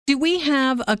Do we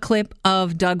have a clip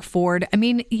of Doug Ford? I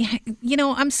mean,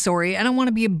 I'm sorry, I don't want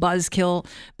to be a buzzkill,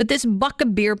 but this buck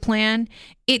of beer plan,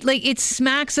 it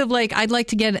smacks of like, I'd like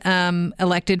to get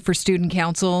elected for student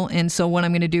council, and so what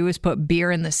I'm going to do is put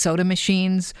beer in the soda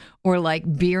machines or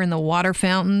like beer in the water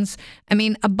fountains. I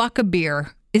mean, a buck of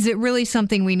beer. Is it really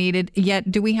something we needed? Yet,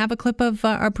 do we have a clip of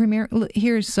our Premier?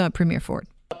 Here's Premier Ford.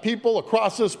 People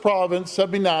across this province have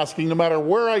been asking, no matter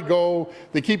where I go,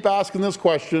 they keep asking this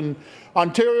question.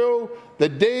 Ontario, the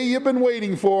day you've been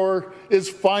waiting for is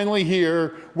finally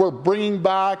here. We're bringing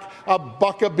back a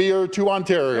buck of beer to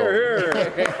Ontario.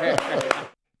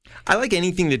 I like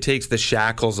anything that takes the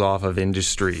shackles off of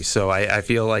industry. So I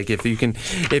feel like if you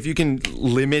can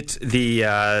limit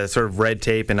the sort of red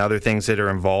tape and other things that are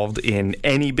involved in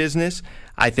any business,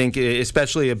 I think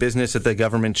especially a business that the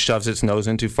government shoves its nose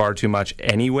into far too much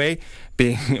anyway,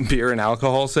 being beer and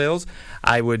alcohol sales,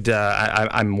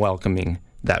 I'm welcoming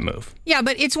that move. Yeah,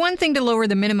 but it's one thing to lower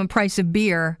the minimum price of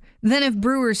beer. Then if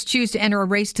brewers choose to enter a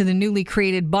race to the newly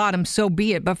created bottom, so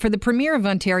be it. But for the Premier of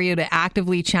Ontario to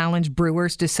actively challenge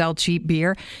brewers to sell cheap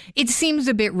beer, it seems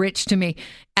a bit rich to me,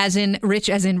 as in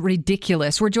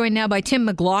ridiculous. We're joined now by Tim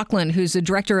McLaughlin, who's the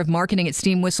Director of Marketing at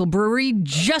Steam Whistle Brewery,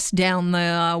 just down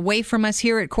the way from us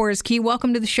here at Corus Quay.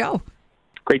 Welcome to the show.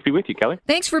 Great to be with you, Kelly.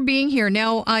 Thanks for being here.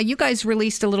 Now, you guys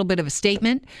released a little bit of a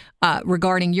statement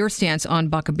regarding your stance on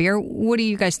buck of beer. What are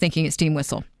you guys thinking at Steam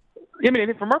Whistle? Yeah, I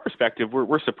mean, from our perspective,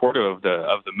 we're supportive of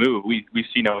the move. We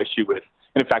see no issue with,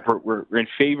 and in fact, we're in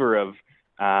favor of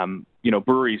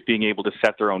breweries being able to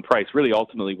set their own price. Really,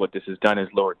 ultimately, what this has done is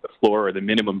lowered the floor or the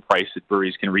minimum price that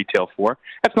breweries can retail for.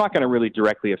 That's not going to really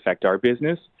directly affect our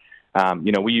business.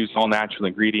 We use all natural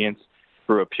ingredients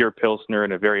through a pure Pilsner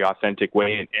in a very authentic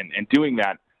way, and doing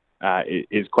that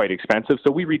is quite expensive.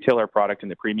 So we retail our product in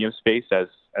the premium space,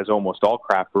 as almost all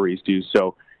craft breweries do.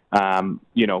 So,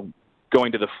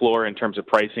 going to the floor in terms of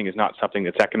pricing is not something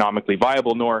that's economically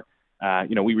viable, nor,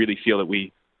 we really feel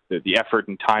that the effort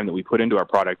and time that we put into our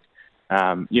product,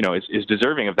 is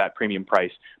deserving of that premium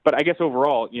price. But I guess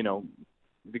overall,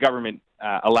 the government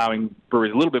allowing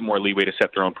breweries a little bit more leeway to set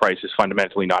their own price is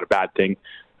fundamentally not a bad thing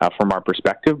from our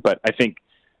perspective. But I think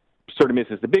sort of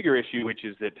misses the bigger issue, which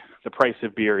is that the price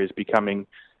of beer is becoming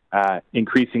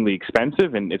increasingly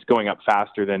expensive, and it's going up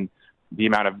faster than the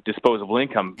amount of disposable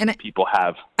income people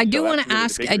have. I do want to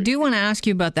ask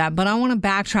you about that, but I want to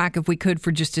backtrack if we could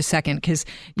for just a second, because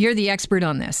you're the expert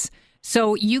on this.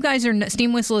 So you guys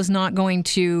Steam Whistle is not going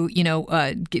to,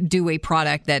 do a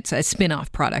product that's a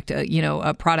spin-off product,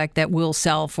 a product that will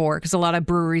sell for, because a lot of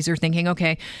breweries are thinking,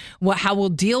 okay, how we'll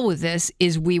deal with this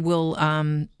is we will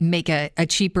make a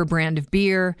cheaper brand of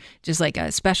beer, just like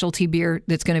a specialty beer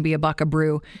that's going to be $1 a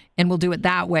brew, and we'll do it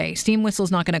that way. Steam Whistle is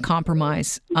not going to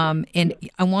compromise. And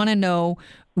I want to know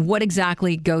what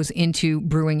exactly goes into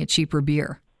brewing a cheaper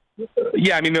beer.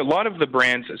 Yeah, I mean, a lot of the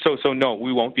brands. So no,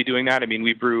 we won't be doing that. I mean,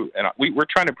 we're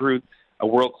trying to brew a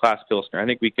world-class Pilsner. I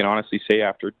think we can honestly say,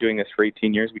 after doing this for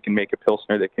 18 years, we can make a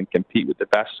Pilsner that can compete with the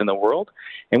best in the world.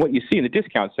 And what you see in the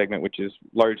discount segment, which is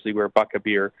largely where buck of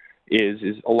beer is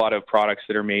a lot of products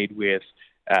that are made with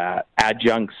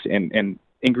adjuncts and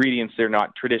ingredients that are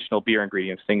not traditional beer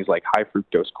ingredients. Things like high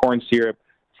fructose corn syrup,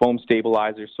 foam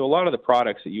stabilizers. So a lot of the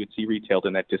products that you would see retailed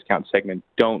in that discount segment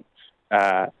don't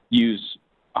use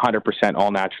 100%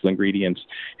 all natural ingredients.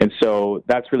 And so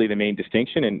that's really the main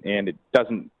distinction, and it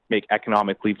doesn't make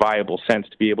economically viable sense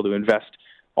to be able to invest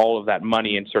all of that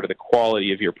money in sort of the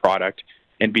quality of your product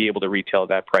and be able to retail at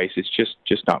that price. It's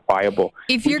just not viable.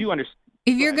 If you're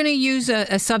going to use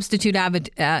a substitute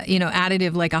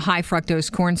additive like a high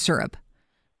fructose corn syrup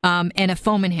and a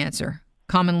foam enhancer,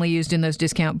 commonly used in those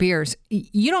discount beers,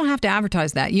 you don't have to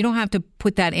advertise that. You don't have to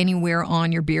put that anywhere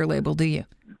on your beer label, do you?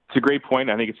 It's a great point.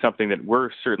 I think it's something that we're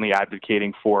certainly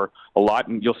advocating for a lot.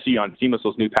 And you'll see on Steam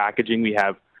Whistle's new packaging, we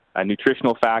have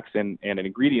nutritional facts and an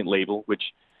ingredient label, which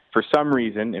for some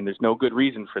reason, and there's no good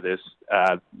reason for this,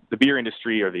 the beer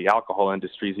industry or the alcohol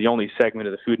industry is the only segment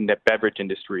of the food and beverage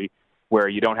industry where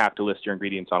you don't have to list your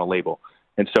ingredients on a label.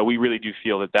 And so we really do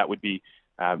feel that would be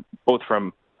both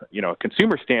from a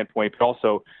consumer standpoint, but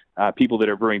also people that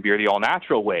are brewing beer the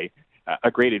all-natural way, a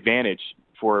great advantage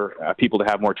for people to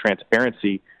have more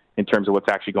transparency in terms of what's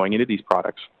actually going into these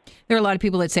products. There are a lot of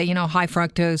people that say, high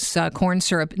fructose corn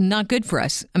syrup, not good for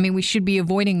us. I mean, we should be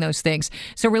avoiding those things.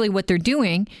 So really what they're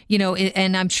doing,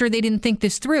 and I'm sure they didn't think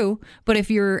this through, but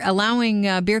if you're allowing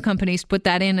beer companies to put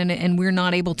that in and we're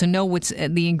not able to know what's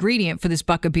the ingredient for this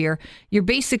buck of beer, you're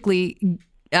basically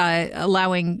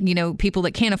allowing, people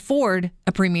that can't afford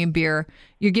a premium beer,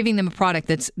 you're giving them a product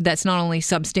that's not only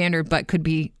substandard, but could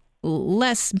be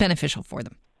less beneficial for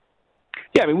them.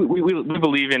 Yeah, I mean, we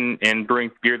believe in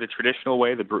brewing beer the traditional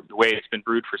way, the way it's been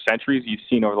brewed for centuries. You've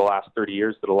seen over the last 30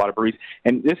 years that a lot of breweries,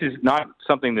 and this is not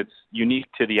something that's unique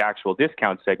to the actual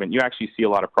discount segment. You actually see a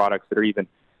lot of products that are even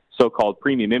so-called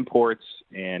premium imports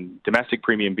and domestic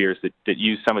premium beers that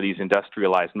use some of these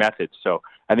industrialized methods. So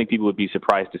I think people would be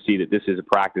surprised to see that this is a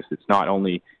practice that's not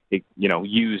only,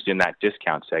 used in that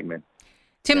discount segment.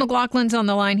 Tim McLaughlin's on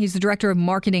the line. He's the director of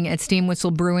marketing at Steam Whistle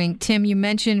Brewing. Tim, you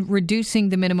mentioned reducing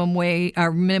the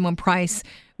minimum price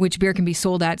which beer can be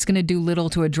sold at. It's going to do little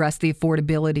to address the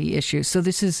affordability issue. So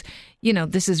this is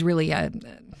really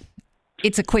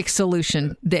it's a quick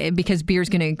solution because beer is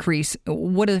going to increase.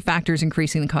 What are the factors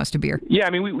increasing the cost of beer? Yeah, I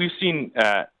mean, we've seen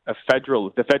the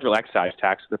federal excise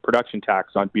tax, the production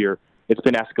tax on beer. It's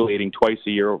been escalating twice a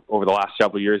year over the last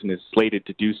several years and is slated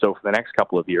to do so for the next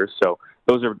couple of years. So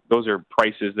those are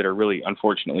prices that are really,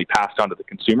 unfortunately, passed on to the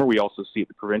consumer. We also see at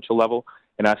the provincial level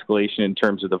an escalation in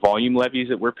terms of the volume levies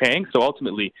that we're paying. So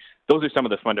ultimately, those are some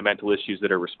of the fundamental issues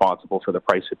that are responsible for the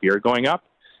price of beer going up.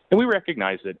 And we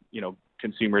recognize that,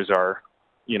 consumers are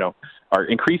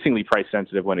increasingly price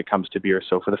sensitive when it comes to beer.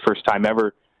 So for the first time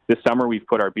ever this summer, we've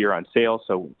put our beer on sale.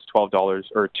 So it's $12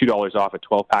 or $2 off a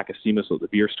 12-pack of Steam Whistle at the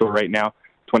beer store right now,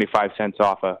 25 cents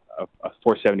off a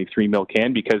 473 ml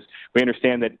can, because we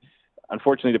understand that,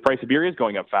 unfortunately, the price of beer is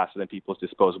going up faster than people's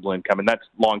disposable income, and that's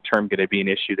long-term going to be an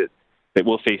issue that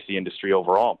will face the industry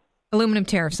overall. Aluminum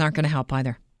tariffs aren't going to help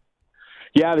either.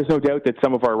 Yeah, there's no doubt that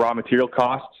some of our raw material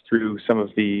costs through some of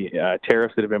the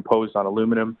tariffs that have been imposed on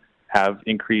aluminum have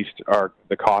increased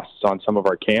the costs on some of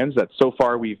our cans. That so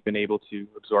far we've been able to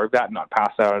absorb that and not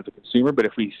pass that on to the consumer. But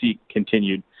if we see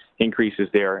continued increases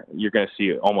there, you're going to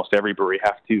see almost every brewery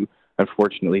have to,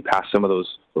 unfortunately, pass some of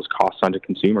those costs on to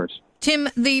consumers. Tim,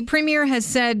 the Premier has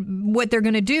said what they're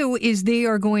going to do is they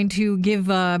are going to give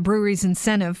breweries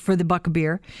incentive for the buck of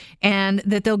beer, and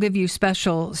that they'll give you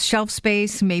special shelf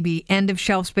space, maybe end of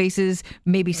shelf spaces,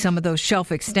 maybe some of those shelf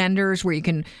extenders where you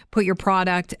can put your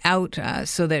product out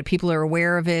so that people are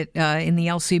aware of it in the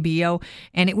LCBO,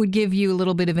 and it would give you a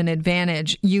little bit of an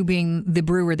advantage, you being the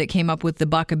brewer that came up with the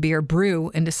buck of beer brew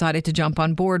and decided to jump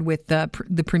on board with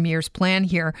the Premier's plan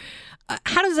here.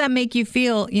 How does that make you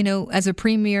feel, as a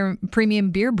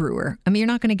premium beer brewer? I mean, you're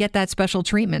not going to get that special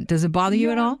treatment. Does it bother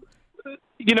you at all?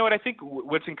 You know what? I think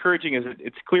what's encouraging is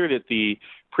it's clear that the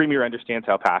Premier understands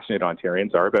how passionate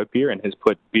Ontarians are about beer and has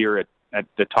put beer at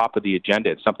the top of the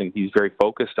agenda. It's something he's very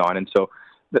focused on. And so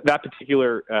that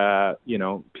particular,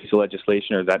 piece of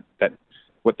legislation or that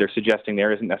what they're suggesting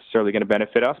there isn't necessarily going to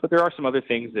benefit us. But there are some other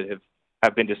things that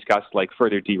have been discussed, like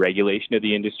further deregulation of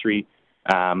the industry,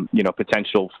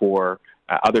 potential for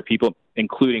other people,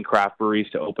 including craft breweries,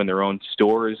 to open their own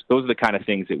stores. Those are the kind of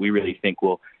things that we really think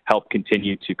will help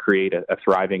continue to create a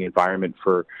thriving environment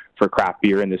for craft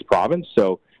beer in this province.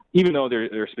 So even though there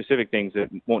are specific things that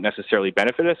won't necessarily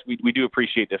benefit us, we do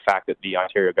appreciate the fact that the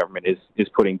Ontario government is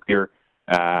putting beer,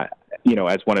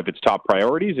 as one of its top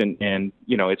priorities, and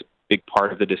it's a big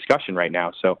part of the discussion right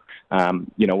now. So,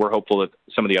 we're hopeful that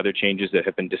some of the other changes that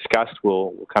have been discussed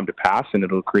will come to pass, and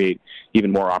it'll create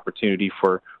even more opportunity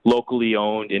for locally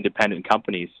owned independent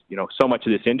companies. So much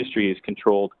of this industry is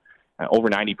controlled over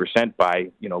 90% by,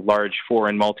 large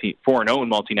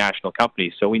foreign-owned multinational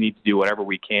companies. So we need to do whatever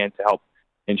we can to help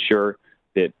ensure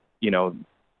that,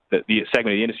 that the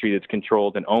segment of the industry that's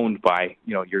controlled and owned by,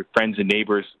 your friends and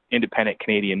neighbors, independent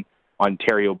Canadian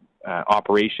Ontario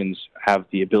operations have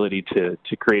the ability to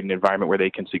create an environment where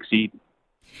they can succeed.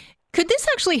 Could this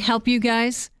actually help you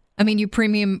guys? I mean, you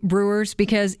premium brewers,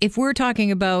 because if we're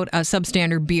talking about a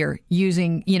substandard beer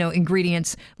using,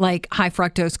 ingredients like high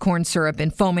fructose corn syrup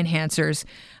and foam enhancers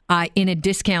in a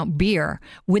discount beer,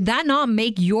 would that not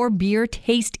make your beer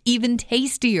taste even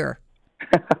tastier?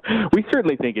 We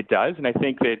certainly think it does. And I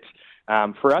think that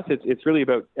for us, it's really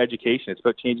about education. It's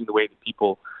about changing the way that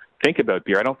people think about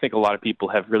beer. I don't think a lot of people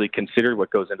have really considered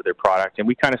what goes into their product. And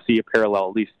we kind of see a parallel,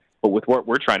 at least with what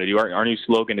we're trying to do. Our new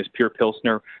slogan is Pure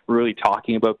Pilsner. We're really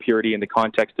talking about purity in the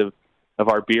context of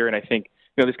our beer. And I think,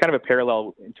 there's kind of a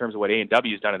parallel in terms of what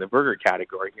A&W has done in the burger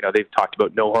category. They've talked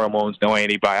about no hormones, no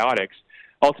antibiotics.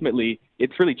 Ultimately,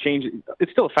 it's really changed.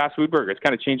 It's still a fast food burger. It's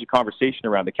kind of changed the conversation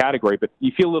around the category, but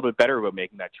you feel a little bit better about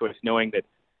making that choice, knowing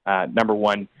that, number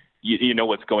one, you know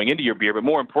what's going into your beer, but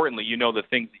more importantly, the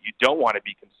things that you don't want to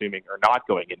be consuming are not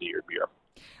going into your beer.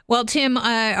 Well, Tim,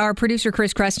 our producer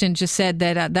Chris Creston just said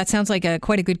that that sounds like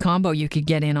quite a good combo you could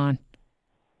get in on.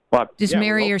 Well, just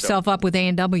marry yourself up with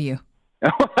A&W.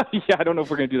 Yeah, I don't know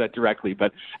if we're going to do that directly,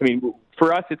 but I mean,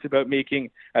 for us, it's about making,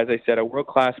 as I said, a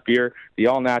world-class beer the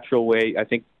all-natural way. I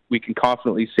think we can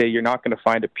confidently say you're not going to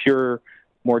find a pure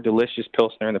more delicious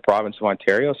Pilsner in the province of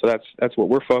Ontario. So that's what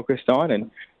we're focused on,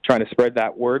 and trying to spread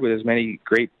that word with as many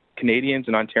great Canadians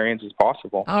and Ontarians as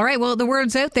possible. All right. Well, the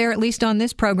word's out there, at least on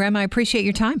this program. I appreciate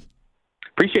your time.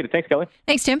 Appreciate it. Thanks, Kelly.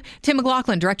 Thanks, Tim. Tim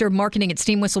McLaughlin, Director of Marketing at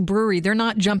Steam Whistle Brewery. They're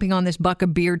not jumping on this buck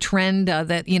of beer trend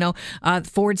that,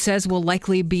 Ford says will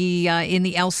likely be in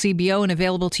the LCBO and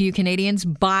available to you Canadians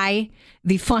by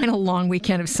the final long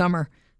weekend of summer.